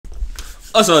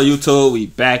What's up, YouTube? We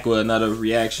back with another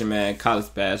reaction, man.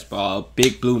 College basketball,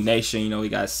 Big Blue Nation. You know, we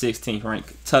got 16th ranked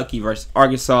Kentucky versus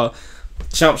Arkansas.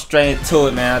 Jump straight into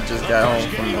it, man. I just got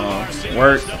home from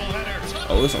work.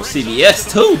 Oh, it's on CBS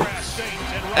too.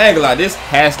 I ain't gonna lie, this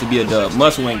has to be a dub.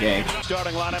 Must-win game.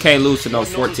 Can't lose to no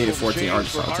 14-14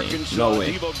 Arkansas team. No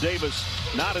way.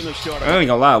 I ain't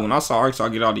gonna lie, when I saw Arkansas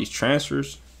get all these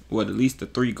transfers with at least the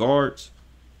 3 guards.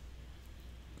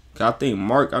 I think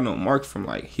I know Mark from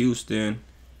like Houston,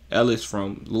 Ellis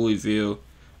from Louisville.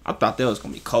 I thought that was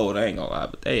gonna be cold. I ain't gonna lie,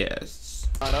 but they ass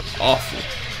awful.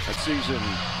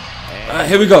 All right,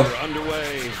 here we go.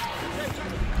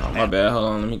 Oh, my bad. Hold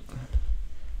on, let me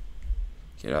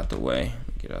get out the way.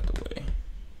 Get out the way.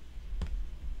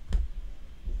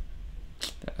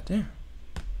 God damn.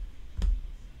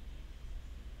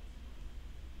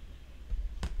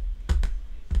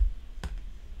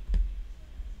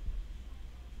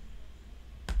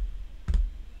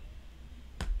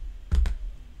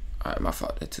 Alright, my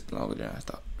fault. That took longer than I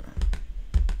thought.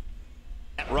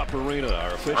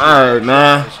 Alright,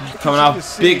 man. Coming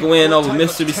off big win over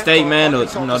Mississippi State, man.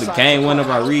 The game winner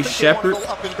by Reed Shepard.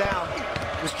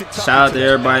 Shout out to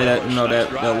everybody that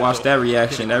that watched that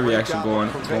reaction. That reaction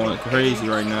going crazy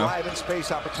right now.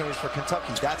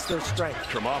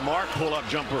 Mark pull-up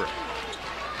jumper.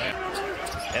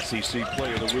 SEC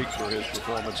Player of the Week for his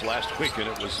performance last week, and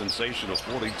it was sensational.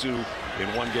 42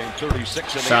 in one game,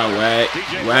 36 in Shout Wag.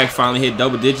 Wag finally hit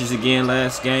double digits again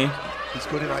last game. He's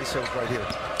good in ISOs right here.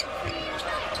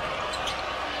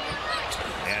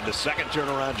 And the second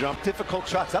turnaround jump. Difficult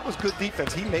shots. That was good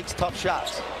defense. He makes tough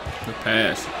shots. Good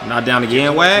pass. Not down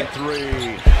again, Wag. 2 for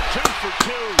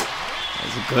 2.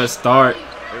 That's a good start.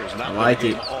 I like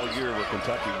it. All year where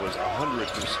Kentucky was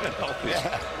 100% healthy.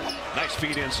 Nice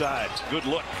feed inside. Good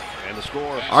look. And the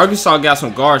score. Arkansas got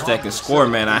some guards that can score,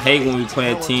 man. I hate when we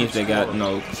playing teams that got,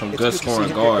 some good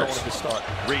scoring guards.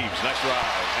 Reeves, nice drive.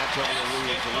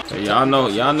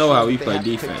 Y'all know how we play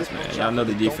defense, man. Y'all know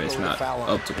the defense not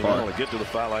up to par. They get to the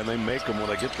foul line, they make them when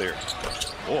they get there.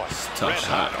 Boy, tough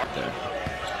shot right there.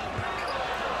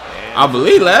 I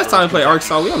believe last time we played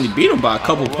Arkansas, we only beat them by a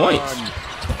couple points.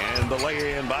 And the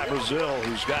lay-in by Brazil,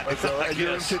 who's got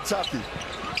you're in Kentucky.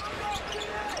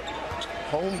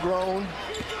 Homegrown,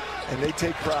 and they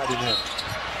take pride in him.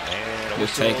 And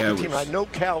just take team. I know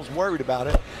Cal's worried about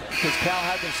it because Cal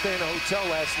had them stay in a hotel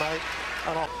last night.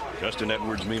 Justin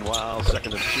Edwards, meanwhile,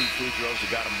 second and 2 free throws. He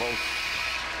got them both.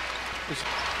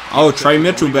 Oh, Trey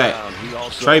Mitchell back.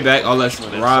 Trey back. Oh, let's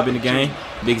Rob in the game.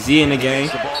 Big Z in the game.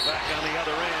 The ball back on the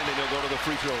other end, and he'll go to the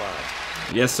free throw line.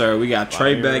 Yes, sir. We got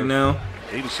Trey back now.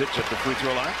 He sits at the free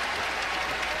throw line.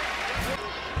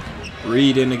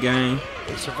 Reed in the game.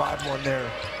 They survived one there.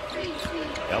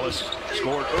 Ellis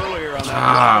scored earlier on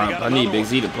that. I need Big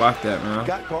Z to block that, man.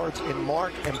 Got guards in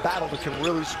Mark and Battle that can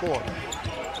really score.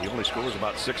 He only scores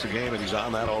about 6 a game, and he's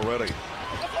on that already.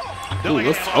 Ooh,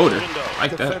 good floater.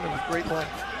 Like that.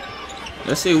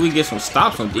 Let's see if we get some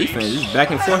stops on defense. This is back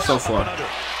and forth so far.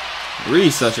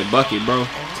 Reed's such a bucket, bro.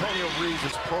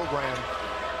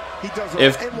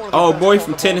 If old boy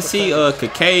from Tennessee,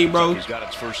 Kakay, bro,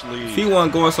 if he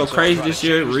wasn't going so crazy this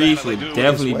year, Reeves would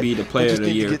definitely be the player of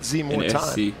the year in the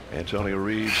SEC. Antonio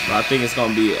Reeves. But I think it's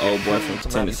gonna be old boy from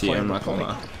Tennessee. I'm not gonna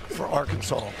lie. For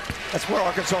Arkansas, that's where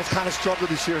Arkansas kind of struggled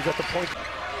this year. Is at the point.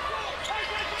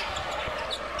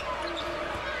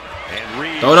 And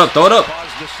Reeves throw it up, throw it up.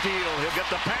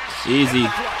 Easy.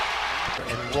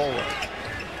 And roll it.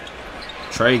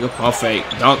 Trey, go off fake,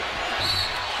 dunk.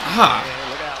 Ah.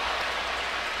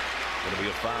 Be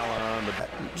a foul on the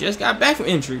just got back from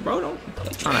injury, bro. Don't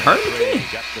trying to hurt me.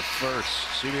 Got the first.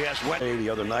 CBS went the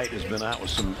other night, has been out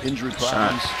with some injury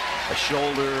problems, a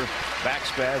shoulder, back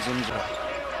spasms.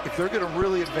 If they're going to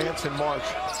really advance in March,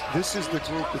 this is the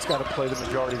group that's got to play the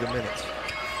majority of the minutes.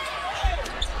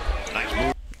 Nice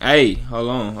move. Hey, hold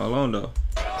on though.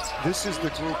 This is the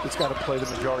group that's got to play the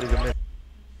majority of the minutes.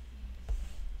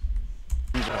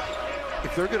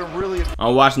 If they're gonna really,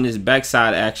 I'm watching this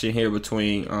backside action here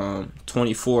between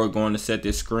 24 going to set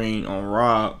this screen on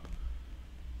Rob.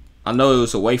 I know it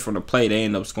was away from the play. They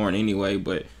end up scoring anyway,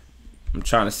 but I'm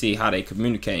trying to see how they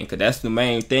communicating, because that's the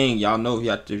main thing. Y'all know,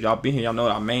 if y'all been here, y'all know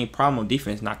our main problem on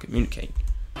defense is not communicating.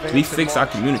 We fix our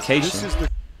communication.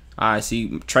 I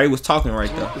see Trey was talking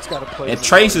right there, and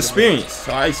Trey's experienced,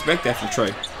 so I expect that from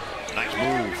Trey. Nice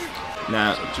move.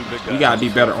 Now we gotta be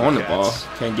better on the ball.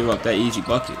 Can't give up that easy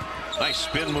bucket. Nice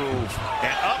spin move.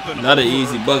 And another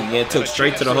easy bucket again, took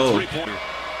straight to the hole.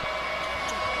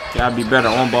 Gotta be better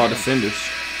on ball defenders.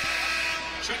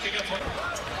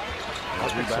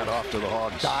 Rebound off to the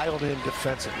Hogs. Dialed in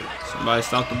defensively. Somebody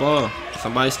stop the ball.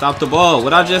 Somebody stop the ball.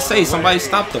 What I just say? Somebody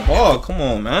stop the ball. Come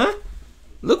on, man.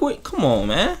 Look what. Come on,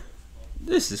 man.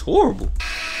 This is horrible.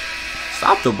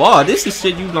 Stop the ball. This is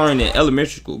shit you learned in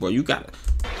elementary school, bro. You got it.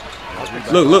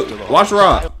 Look. Watch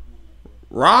Rob.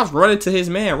 Rob's running to his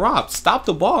man. Rob, stop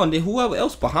the ball, and then whoever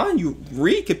else behind you,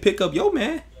 Reed can pick up your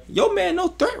man. Your man no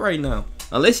threat right now.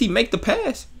 Unless he make the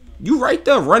pass. You right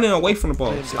there running away from the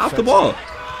ball. Stop the ball.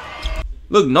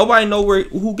 Look, nobody know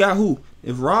who got who.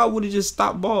 If Rob would have just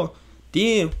stopped ball,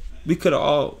 then we could have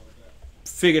all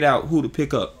figured out who to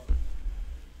pick up.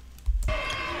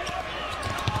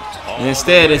 And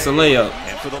instead, it's a layup.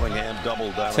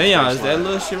 Tell y'all, it's that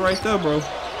little shit right there, bro.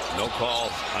 No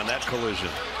call on that collision.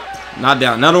 Not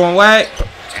down. Another one, Wag.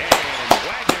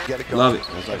 Love it.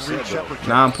 As I said, though,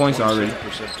 9 points already.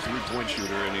 3-point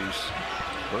shooter, and he's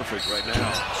perfect right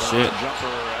now. Shit. Jumper,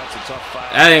 that's a tough foul.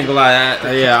 I ain't gonna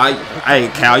lie.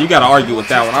 Yeah, Cal, you gotta argue with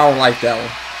that one. I don't like that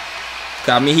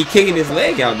one. I mean, he kicking his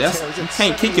leg out. You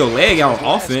can't kick your leg out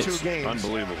on offense.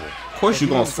 Unbelievable. Of course you're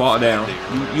gonna fall down.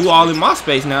 You all in my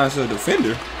space now as a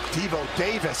defender. Devo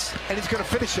Davis, and he's gonna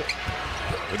finish it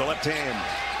with the left hand.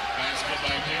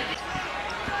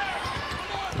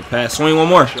 Pass. Swing one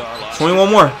more. Swing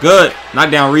one more. Good. Knock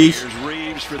down Reeves.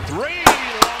 Reeves for 3. Long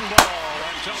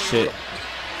ball. Shit.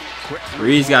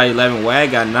 Reeves got 11.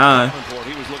 Wag got 9.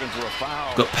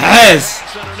 Good pass.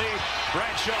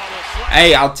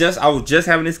 Hey, I was just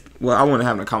having this. Well, I wasn't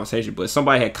having a conversation, but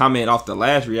somebody had commented off the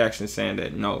last reaction saying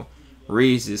that no,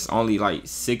 Reeves is only like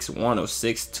 6'1" or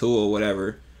 6'2" or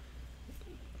whatever.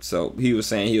 So he was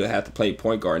saying he would have to play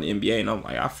point guard in the NBA, and I'm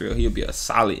like, I feel he'll be a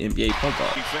solid NBA point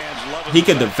guard. He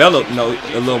could develop,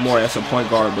 a little more as a point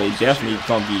guard, but he definitely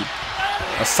gonna be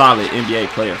a solid NBA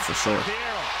player for sure.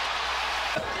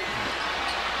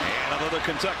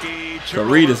 So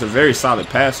Reed is a very solid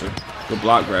passer. Good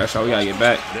block, Bradshaw. We gotta get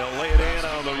back. They'll lay it in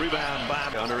on the rebound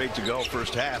by under 8 to go,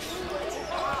 first half.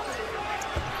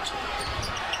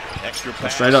 Extra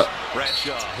pass. Straight up.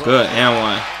 Good and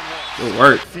one. Good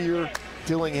work. Fear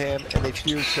Dillingham, and they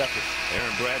fear Shepard.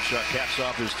 Aaron Bradshaw caps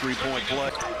off his 3-point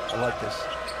play. I like this.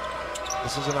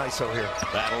 This is an ISO here.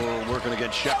 Battle working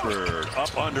against Shepard.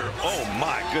 Up under. Oh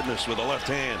my goodness, with the left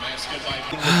hand.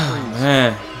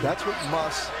 Man. That's what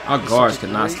must. Our guards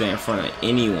could not stay in front of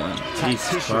anyone.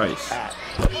 Jesus Christ. That's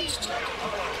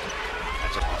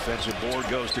an offensive board,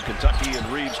 goes to Kentucky, and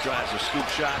Reeves tries a scoop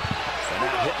shot. And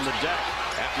now hitting the deck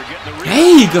after getting the rebound.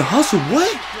 Hey, good hustle.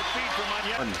 What?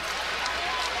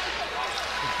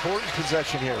 Important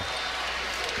possession here.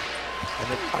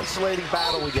 And an isolating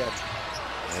battle again.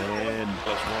 And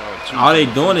all they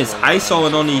doing is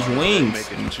isoing on these wings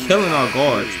and killing our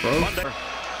guards, bro. So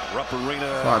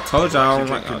I told y'all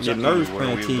I don't get nervous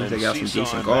playing teams that got some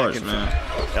decent guards, man.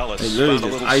 They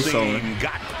literally just isoing.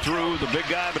 Got through the big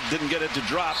guy, but didn't get it to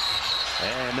drop.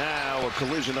 And now a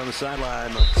collision on the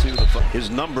sideline. His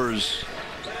numbers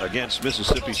against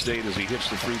Mississippi State as he hits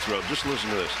the free throw. Just listen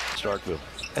to this, Starkville.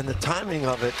 And the timing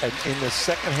of it in the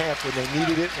second half when they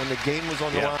needed it, when the game was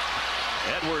on the line.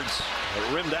 Edwards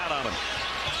rimmed out on him.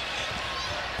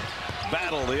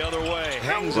 Battle the other way.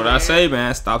 Hangs what I say,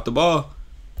 man. Stop the ball.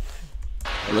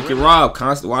 Look at Rob.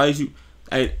 Constant. Why is you?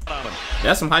 Hey,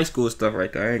 that's some high school stuff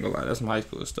right there. I ain't gonna lie. That's some high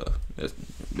school stuff.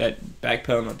 That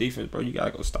backpedaling on defense, bro. You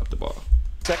gotta go stop the ball.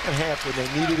 Second half when they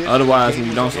needed it. Otherwise, when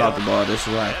you don't stop the ball, this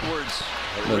is right.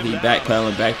 Look, he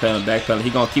backpedaling. He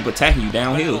gonna keep attacking you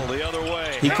downhill.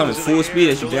 He coming full speed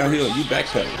at you downhill. You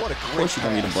backpedaling. Of course, you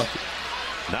gonna need a bucket.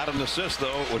 Not an assist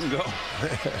though. It wouldn't go.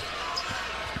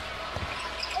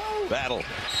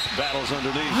 Battles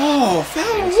underneath. Oh,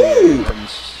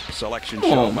 foul! Selection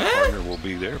Come on, my man. partner will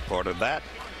be there. Part of that.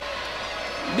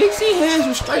 Big C hands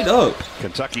were straight up.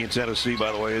 Kentucky and Tennessee,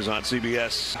 by the way, is on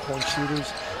CBS. Point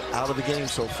shooters out of the game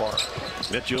so far.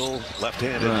 Mitchell,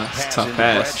 left-handed pass tough into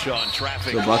pass. Bradshaw in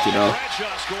traffic. Good bucket, though.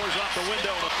 Bradshaw scores off the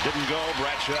window. Didn't go.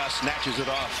 Bradshaw snatches it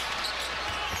off.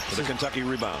 For the Kentucky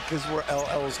rebound. This is where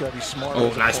LL's got to be smart. Oh,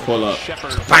 nice pull up.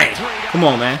 Bang! Come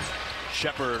on, man.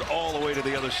 Shepard all the way to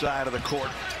the other side of the court.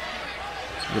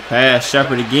 Good pass.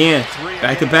 Shepard again.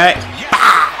 Back to back.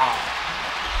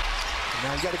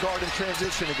 Now you got to guard in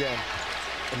transition again.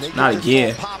 Not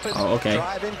again. Oh, okay.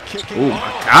 Oh my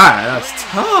God, that's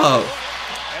tough.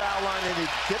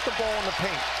 Get the ball in the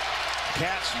paint.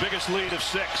 Cats' biggest lead of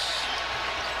 6.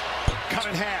 Cut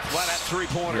in half by that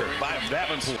three-pointer by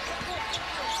Davenport.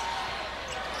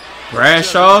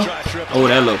 Bradshaw. Oh,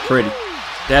 that looked pretty.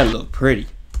 That looked pretty.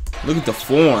 Look at the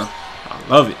form. I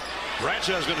love it.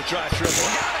 Bradshaw's going to try a triple.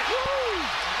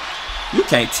 You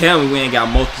can't tell me we ain't got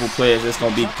multiple players that's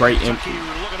gonna be great. All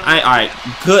right,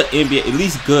 good NBA, at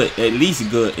least good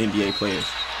NBA players.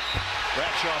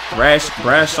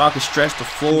 Bradshaw can stretch the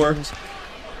floor.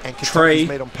 Trey,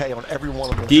 made them pay on every one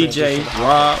of them. DJ,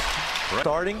 Rob,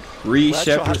 starting. Reed,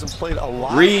 Shepard,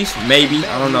 Reed, maybe.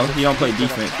 I don't know. He don't play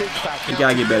defense. He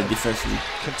gotta get better defensively.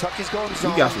 Kentucky's going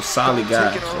You got some solid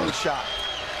guys.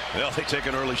 Well, they take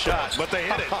an early shot, but they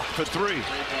hit it for 3.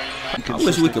 I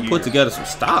wish we could put together some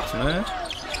stops, man.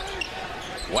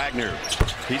 Wagner,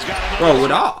 he's got bro.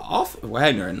 With our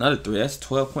Wagner, another 3. That's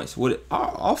 12 points. With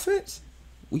our offense,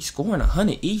 we scoring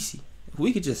 100 easy. If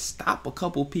we could just stop a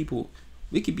couple people,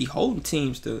 we could be holding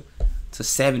teams to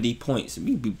 70 points.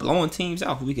 We could be blowing teams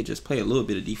out if we could just play a little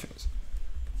bit of defense.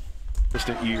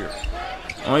 Year.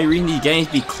 Only reason these games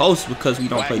be close because we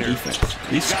don't play defense.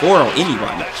 We score on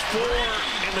anybody. That's 4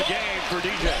 in the game for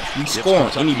DJ. We score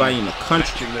on anybody in the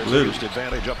country. Literally.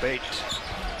 Advantage up 8.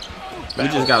 We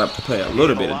just gotta play a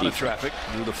little bit of defense. Traffic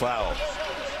through the foul.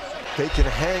 They can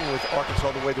hang with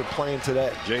Arkansas the way they're playing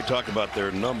today. Jay talked about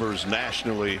their numbers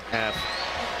nationally.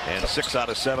 And 6 out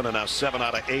of 7, and now 7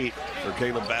 out of 8 for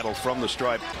Caleb Battle from the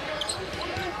stripe.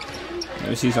 Let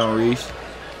me see some Reeves.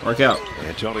 Work out.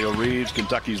 Antonio Reeves,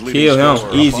 Kentucky's leading Kill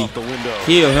scorer, him. Easy. off the window.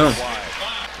 Kill him.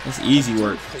 That's easy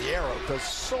work. Does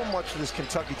so much for this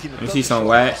Kentucky team. Let me see some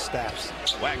Wag.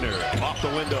 Wagner off the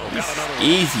window. Got another one.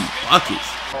 Easy buckets.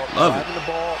 Love it. Driving the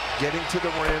ball, getting to the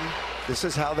rim. This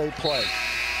is how they play.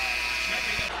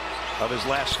 Of his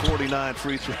last 49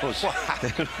 free throws,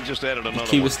 just added another.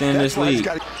 Keep one. us in this league.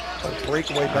 A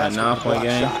breakaway Right, basketball 9-point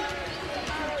game.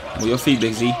 Oh, Move your feet,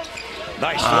 Big Z.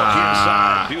 Nice look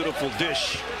inside. Beautiful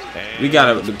dish. We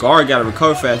gotta. The guard gotta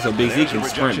recover fast so Big Z can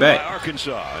sprint back.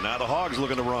 Arkansas. And now the Hogs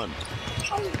looking to run.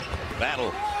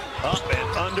 Battle up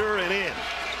and under and in.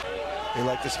 They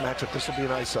like this matchup. This will be an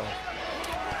ISO.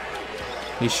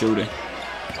 He's shooting.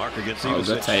 Mark against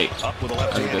good take. Up with a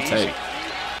left That's a good take.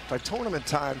 By tournament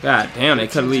time, God damn, they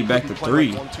could lead back to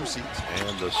 3.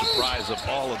 And the surprise of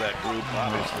all of that group,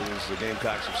 obviously, is the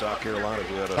Gamecocks of South Carolina.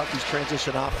 Kentucky's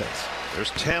transition offense.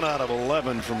 There's 10 out of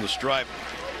 11 from the stripe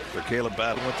for Caleb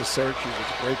Battle. He went to Syracuse.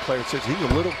 Was a great player. He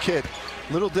was a little kid.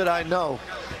 Little did I know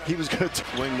he was going to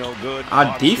wing no good.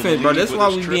 Our defense, bro. That's why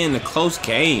we be in the close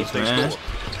games, man.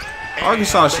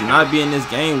 Arkansas should not be in this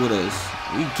game with us.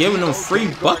 We giving them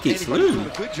free buckets, literally.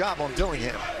 Good job on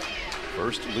Dillingham.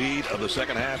 First lead of the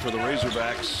second half for the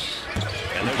Razorbacks.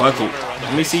 Bucket.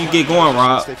 Let me see you get going,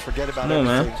 Rob. They forget about Come on,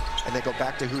 man. And they go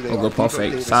back to who they Go are. pump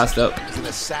fake. Side step. He's an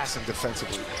assassin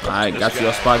defensively. All right, got you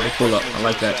a spot to pull up. I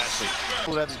like that.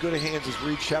 People that have as good a hands as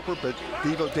Reed Shepard, but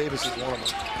Devo Davis is one of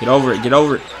them. Get over it. Get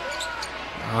over it.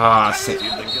 Ah, sick.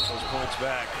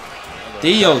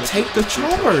 Theo, take the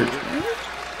charge.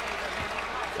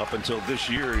 Up until this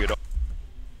year, you know.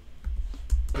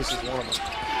 This is one of them.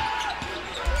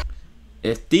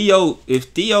 If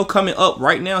Theo coming up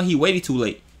right now, he waited too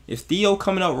late. If Theo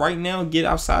coming up right now, get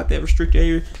outside that restricted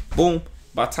area, boom.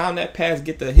 By the time that pass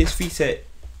get to his feet set,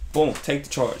 boom, take the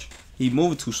charge. He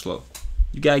moving too slow.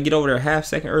 You gotta get over there a half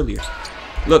second earlier.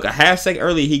 Look, a half second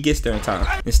earlier, he gets there in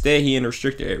time. Instead, he in the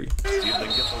restricted area.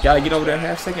 Gotta get over there a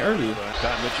half second earlier.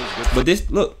 But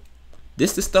this, look,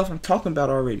 this the stuff I'm talking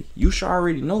about already. You should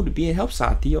already know to be in help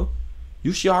side, Theo.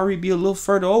 You should already be a little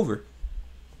further over.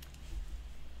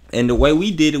 And the way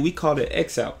we did it, we called it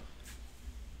X out.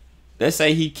 Let's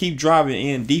say he keep driving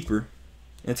in deeper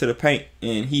into the paint,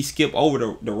 and he skip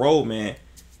over the road man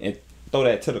and throw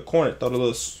that to the corner, throw the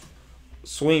little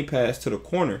swing pass to the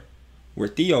corner where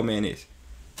Theo man is.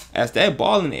 As that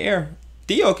ball in the air,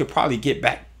 Theo could probably get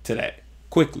back to that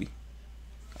quickly.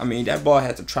 I mean, that ball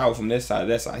has to travel from this side to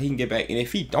that side. He can get back, and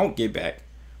if he don't get back,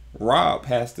 Rob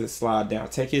has to slide down,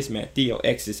 take his man. Theo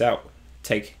exits out,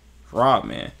 take Rob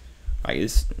man. Like,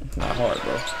 it's not hard,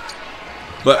 bro.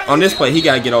 But on this play, he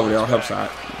got to get over there on help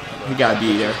side. He got to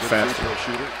be there faster.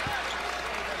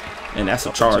 And that's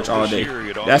a charge all day.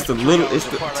 That's the little, it's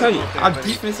the, I tell you, our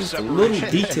defense is the little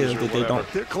details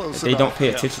that they don't pay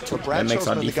attention to. That makes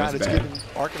our defense bad.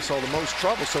 Arkansas the most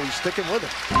trouble, so he's sticking with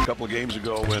it. A couple of games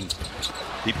ago when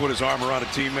he put his arm around a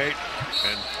teammate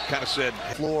and kind of said,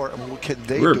 "Floor, and what can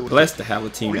they We're do?" blessed to have a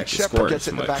team that can score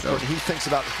this much. So. He thinks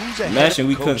about who's ahead. Imagine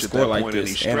we couldn't score like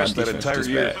this and our defense was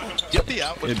bad.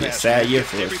 It'd be a sad year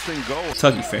for us,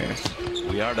 Kentucky fans.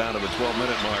 We are down to the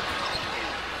 12-minute mark.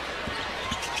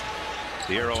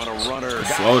 The arrow on a runner.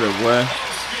 Floater, boy.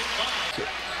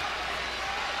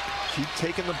 Keep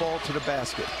taking the ball to the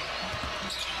basket.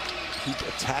 Keep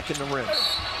attacking the rim.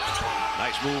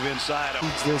 Nice move inside.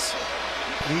 Needs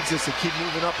this to keep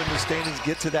moving up in the standings,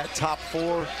 get to that top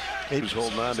 4. Who's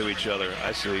holding on to each other.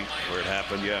 I see where it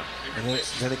happened, yeah. And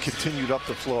then it continued up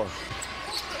the floor.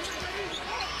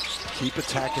 Keep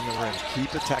attacking the rim.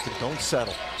 Keep attacking. Don't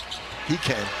settle. He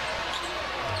can.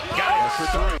 Got it for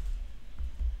three.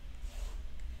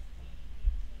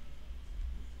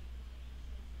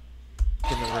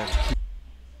 In the rim.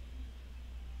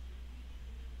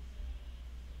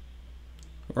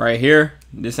 Right here,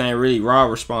 this ain't really raw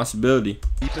responsibility.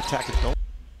 Keep attacking. Don't.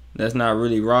 That's not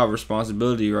really raw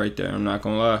responsibility right there. I'm not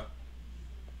gonna lie.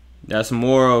 That's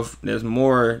more.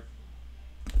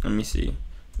 Let me see.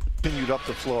 Continued up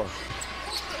the floor.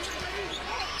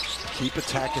 Keep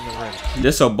attacking the rim.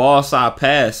 This a ball side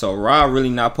pass, so Rob really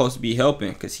not supposed to be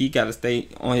helping because he got to stay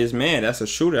on his man. That's a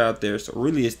shooter out there. So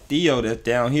really, it's Theo that's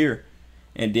down here,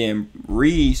 and then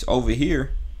Reeves over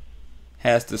here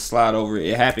has to slide over.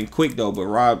 It happened quick though, but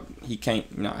Rob he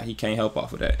can't. Nah, he can't help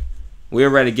off of that. We're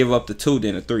ready to give up the 2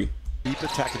 than a 3. Keep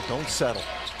attacking. Don't settle.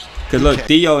 Cause look,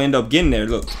 Theo end up getting there.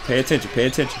 Look, pay attention. Pay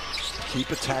attention. Keep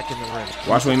attacking the rim.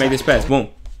 Watch when he make this pass. Boom.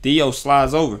 Theo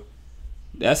slides over.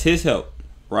 That's his help.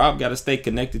 Rob got to stay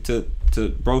connected to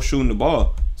bro shooting the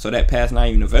ball, so that pass not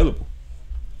even available.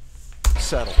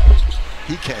 Settle.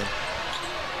 He can.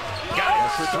 Got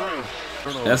it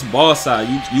for 3. That's ball side.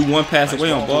 You one pass away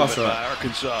on ball side.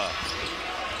 Arkansas.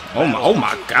 Oh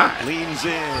my God. Leans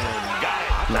in. Got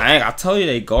it. Nah, I tell you,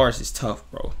 they guards is tough,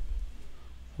 bro.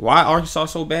 Why Arkansas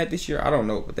so bad this year? I don't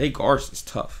know, but they guards is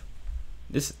tough.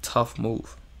 This is a tough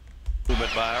move.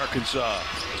 Movement by Arkansas.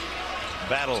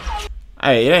 Battle.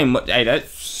 Hey, it ain't much. Hey,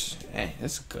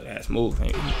 that's a good ass move.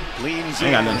 Ain't Leans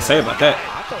got nothing to say about that.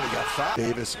 I thought he got fouled.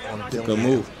 Davis on Dylan. Good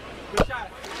move.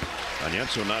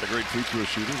 Onyenso not a great free throw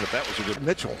shooter, but that was a good.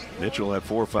 Mitchell. Mitchell had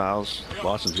 4 fouls.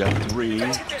 Lawson's got 3.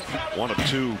 1 of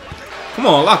 2. Come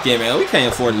on, lock in, man. We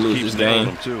can't afford to lose Keeps this game.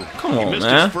 them too. Come He on, missed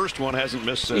man. His first one, hasn't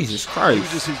missed since. Jesus He Christ.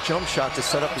 uses his jump shot to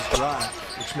set up his drive,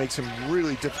 which makes him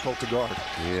really difficult to guard.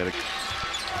 He had a,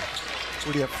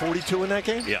 What do you have, 42 in that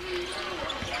game? yeah.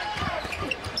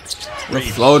 The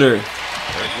floater. There's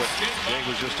what Jay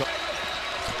was just talking.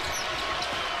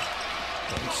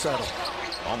 Don't settle.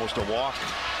 Almost a walk.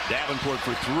 Davenport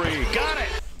for 3. Got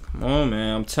it. Come on,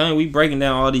 man. I'm telling you, we breaking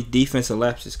down all these defensive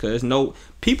lapses because no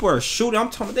people are shooting. I'm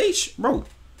talking about bro.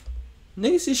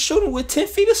 Niggas is shooting with 10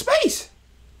 feet of space.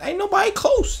 Ain't nobody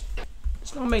close.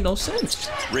 This don't make no sense.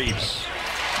 Reeves.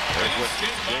 There's what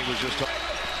Jay was just talking.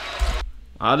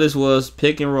 All this was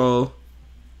pick and roll.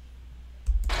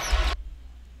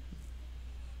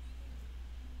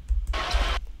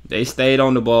 They stayed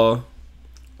on the ball.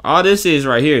 All this is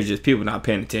right here is just people not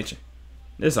paying attention.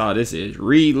 That's all this is.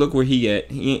 Reed, look where he at.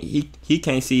 He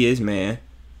can't see his man.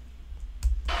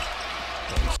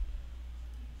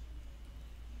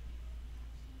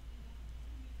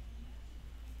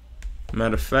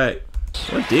 Matter of fact,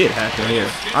 what did happen here?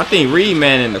 I think Reed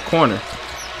man in the corner.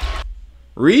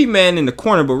 Reed man in the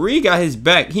corner, but Reed got his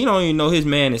back. He don't even know his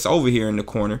man is over here in the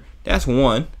corner. That's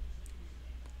 1.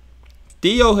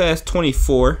 Theo has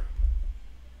 24.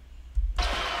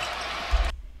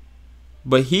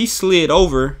 But he slid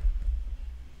over.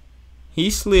 He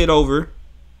slid over.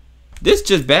 This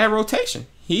just bad rotation.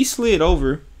 He slid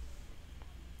over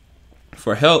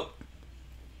for help.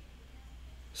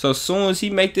 So as soon as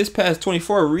he make this pass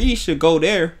 24, Reed should go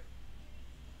there.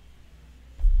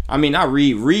 I mean, not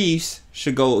Reed. Reeves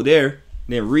should go there.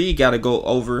 Then Reed got to go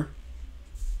over.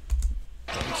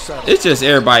 It's just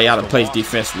everybody out of place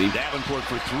defensively. Davenport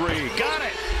for 3. Got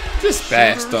it. Just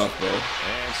bad stuff, bro.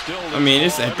 I mean,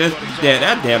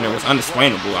 that damn near was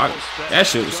unexplainable. That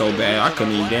shit was so bad, I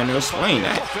couldn't even damn near explain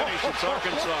that.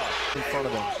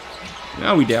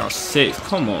 Now we down 6.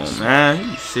 Come on, man.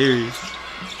 You serious?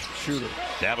 Shooter.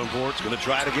 Davenport's going to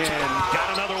try it again.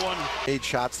 Got another one. 8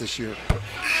 shots this year.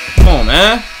 Come on,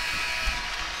 man.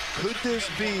 Could this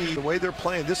be the way they're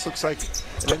playing? This looks like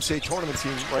an NCAA tournament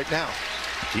team right now.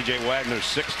 TJ Wagner's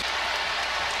 6th.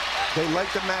 They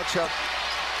like the matchup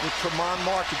with Tremont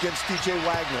Mark against DJ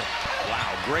Wagner.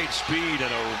 Wow, great speed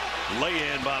and a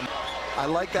lay-in by. I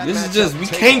like that. This is just, we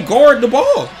can't guard the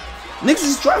ball. Niggas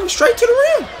is driving straight to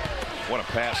the rim. What a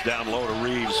pass down low to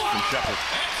Reeves from Shepard.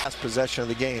 Last possession of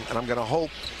the game, and I'm going to hope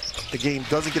the game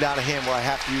doesn't get out of hand where I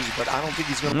have to use it, but I don't think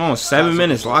he's going to. Come on, 7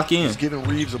 minutes, lock in. He's giving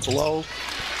Reeves a blow.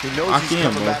 He knows Lock he's in,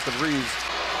 coming bro. back with Reeves.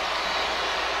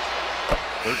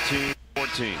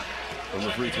 13-14 from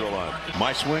the free throw line.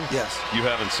 My swing? Yes. You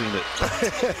haven't seen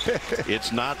it.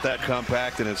 It's not that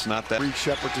compact, and it's not that. Reeves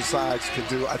Shepard decides to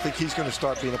do. I think he's going to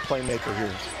start being a playmaker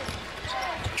here.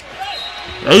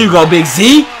 There you go, Big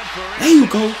Z. There you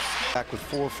go. Back with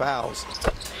 4 fouls.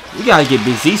 We gotta get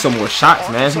Big Z some more shots,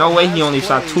 man. There's no way he only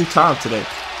shot 2 times today.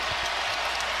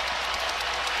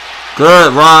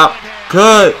 Good, Rob.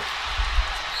 Good.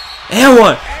 And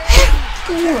one.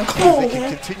 Come on, they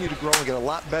can continue to grow and get a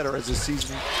lot better as the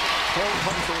season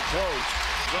comes to a close.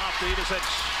 Drop the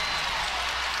interception.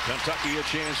 Kentucky a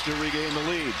chance to regain the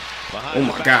lead. Oh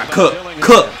my God,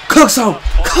 cook some.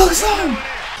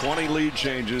 20 lead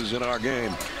changes in our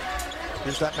game.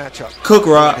 Here's that matchup. Cook,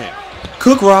 Rob.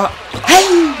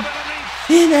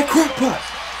 Hey, in that crock pot.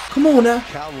 Come on now.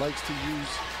 Cal likes to use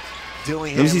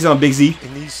Dillingham. Let me see some Big Z.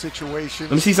 In these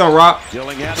situations. Let me see some Rob.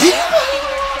 Dillingham.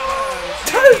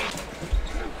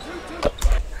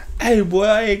 Hey boy,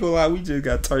 I ain't gonna lie, we just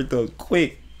got turned up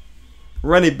quick.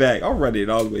 Run it back. I'll run it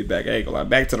all the way back. I ain't gonna lie.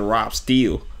 Back to the Rob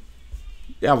steal.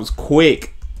 That was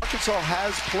quick. Arkansas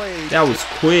has played. That was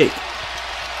quick.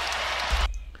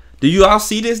 Do you all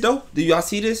see this though? Do you all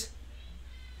see this?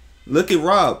 Look at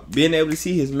Rob being able to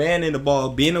see his man in the ball,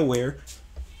 being aware,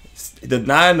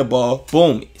 denying the ball,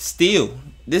 boom, steal.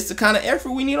 This is the kind of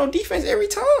effort we need on defense every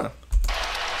time.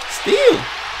 Steal.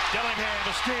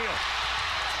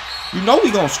 You know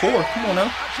we gonna score. Come on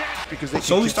now. Because as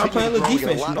soon as we start playing the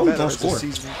defense, you know we gonna score.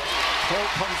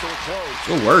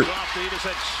 Good work.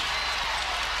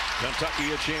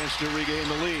 Kentucky a chance to regain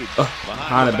the lead.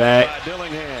 Behind the back.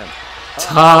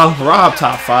 Rob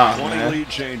top 5, man.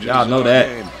 Y'all know that.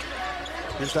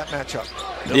 Here's that matchup.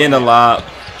 Then the lob.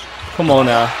 Come on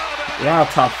now. Rob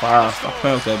top 5. Stop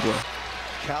playing with that boy.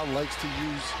 Cal likes to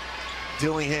use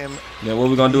Dillingham. Then what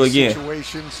we gonna do again?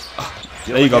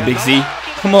 There you go, Big Z.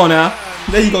 Come on now.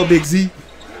 There you go, Big Z.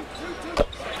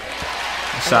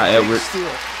 Shot Edwards.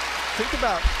 Think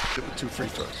about it with 2 free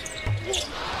throws.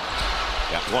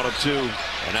 Got 1 of 2,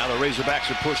 and now the Razorbacks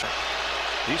are pushing.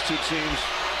 These two teams.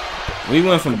 We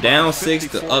went from down 6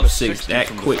 to up 6 that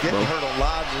quick, bro. Getting hurt on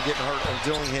Lodge, we're getting hurt on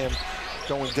Dillingham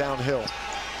going downhill.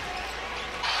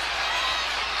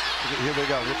 Here they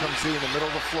go. Here comes Z in the middle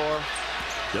of the floor.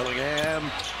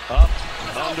 Dillingham up,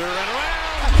 under, and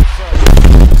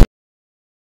around.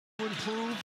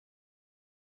 Improve.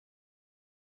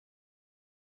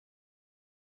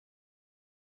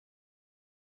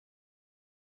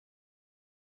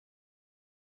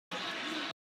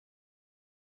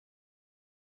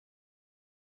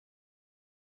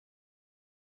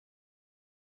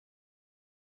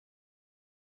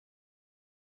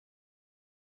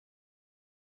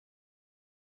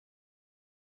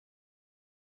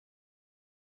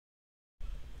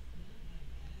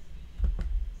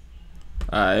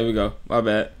 Alright, here we go. My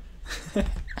bad.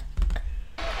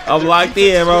 I'm locked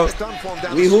in, bro.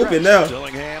 We hooping now.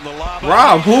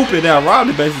 Rob hooping now. Rob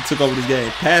basically took over this game.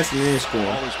 Passing and scoring.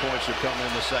 All his points are coming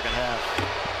in the second half.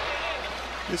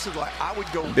 This is like I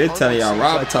would go. I've been telling y'all,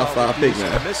 Rob a top 5 pick,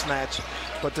 man. Mismatch,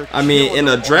 but I mean, in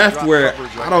a draft where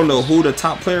I don't know who the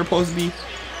top player supposed to be.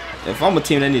 If I'm a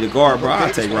team that need a guard, bro,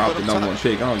 I'll take Rob the #1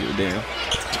 pick. I don't give a damn.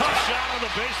 Tough shot on the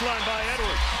baseline by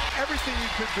Edwards. Everything you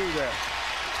could do there.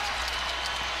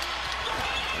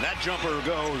 And that jumper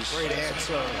goes. Great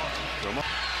answer.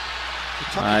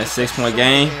 All right, 6-point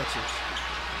game.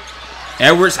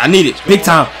 Edwards, I need it. Big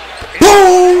time.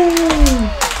 Boom!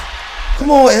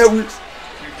 Come on, Edwards.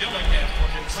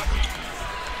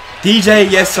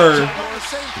 DJ, yes, sir.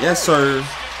 Yes, sir.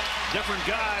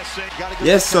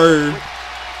 Yes, sir.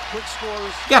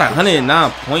 You got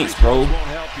 109 points, bro.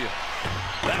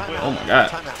 Oh, my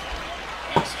God.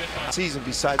 Season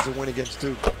besides the win against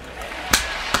Duke.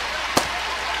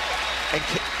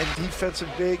 And defensive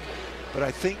big, but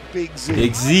I think Big Z.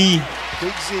 Big Z.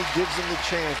 Big Z gives them the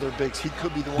chance. They're bigs. He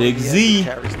could be the one. Big Z.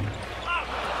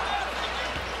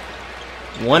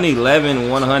 111,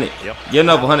 100. Yep. Getting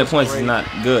up 100 points is not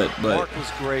good, but Mark was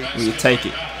great. we take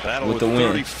it with the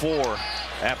win. 34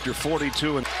 after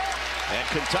 42, and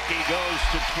Kentucky goes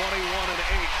to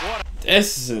 21-8.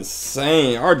 This is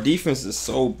insane. Our defense is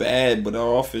so bad, but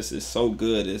our offense is so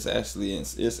good. It's actually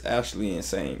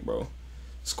insane, bro.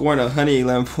 Scoring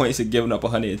 111 points and giving up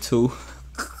 102.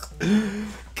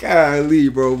 Golly,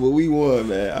 bro, but we won,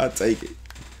 man. I'll take it.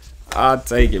 I'll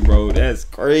take it, bro. That's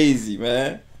crazy,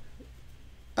 man.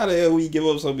 How the hell we give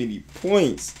up so many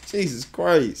points? Jesus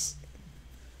Christ.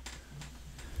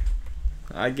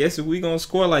 I guess if we gonna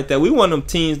score like that, we one of them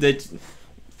teams that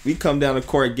we come down the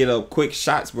court and get up quick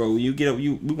shots, bro. When you get up, we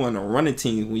want to run a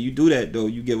team. When you do that, though,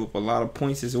 you give up a lot of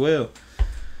points as well.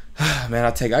 Man,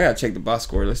 I gotta check the box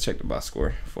score. Let's check the box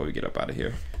score before we get up out of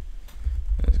here.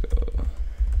 Let's go.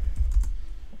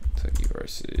 Kentucky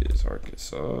versus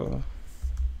Arkansas.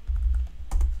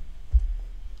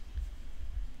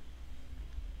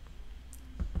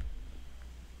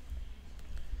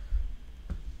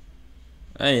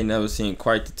 I ain't never seen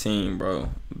quite the team, bro.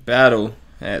 Battle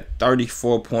had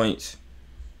 34 points.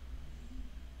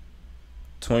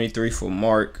 23 for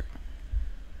Mark.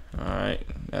 All right,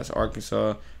 that's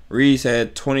Arkansas. Reese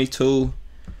had 22.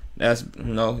 That's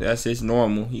that's his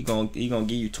normal. He gonna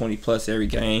give you 20 plus every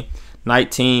game.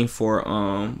 19 for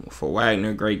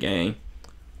Wagner, great game.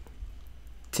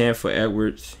 10 for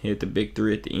Edwards, hit the big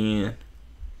 3 at the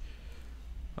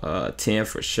end. 10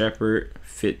 for Shepard,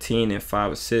 15 and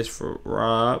 5 assists for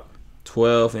Rob,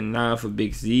 12 and 9 for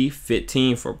Big Z,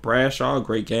 15 for Bradshaw,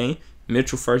 great game.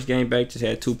 Mitchell first game back just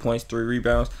had 2 points, 3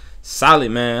 rebounds.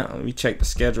 Solid, man. Let me check the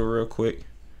schedule real quick.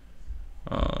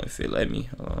 If it let me.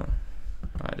 All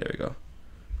right, there we go.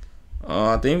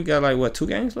 I think we got like what, 2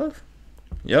 games left?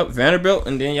 Yep, Vanderbilt,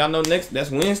 and then y'all know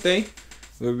that's Wednesday.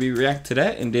 We'll be react to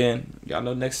that, and then y'all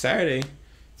know next Saturday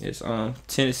is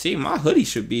Tennessee. My hoodie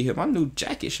should be here. My new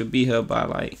jacket should be here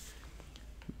by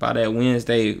that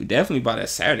Wednesday. Definitely by that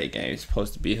Saturday game. It's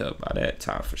supposed to be here by that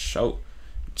time for sure.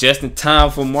 Just in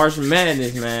time for March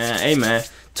Madness, man. Hey, man,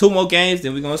 2 more games,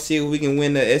 then we're gonna see if we can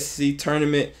win the SEC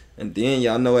tournament, and then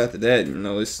y'all know after that,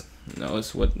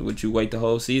 it's what you wait the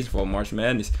whole season for, March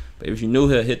Madness. But if you're new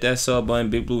here, hit that sub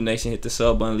button. Big Blue Nation, hit the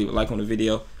sub button, leave a like on the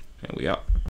video, and we out.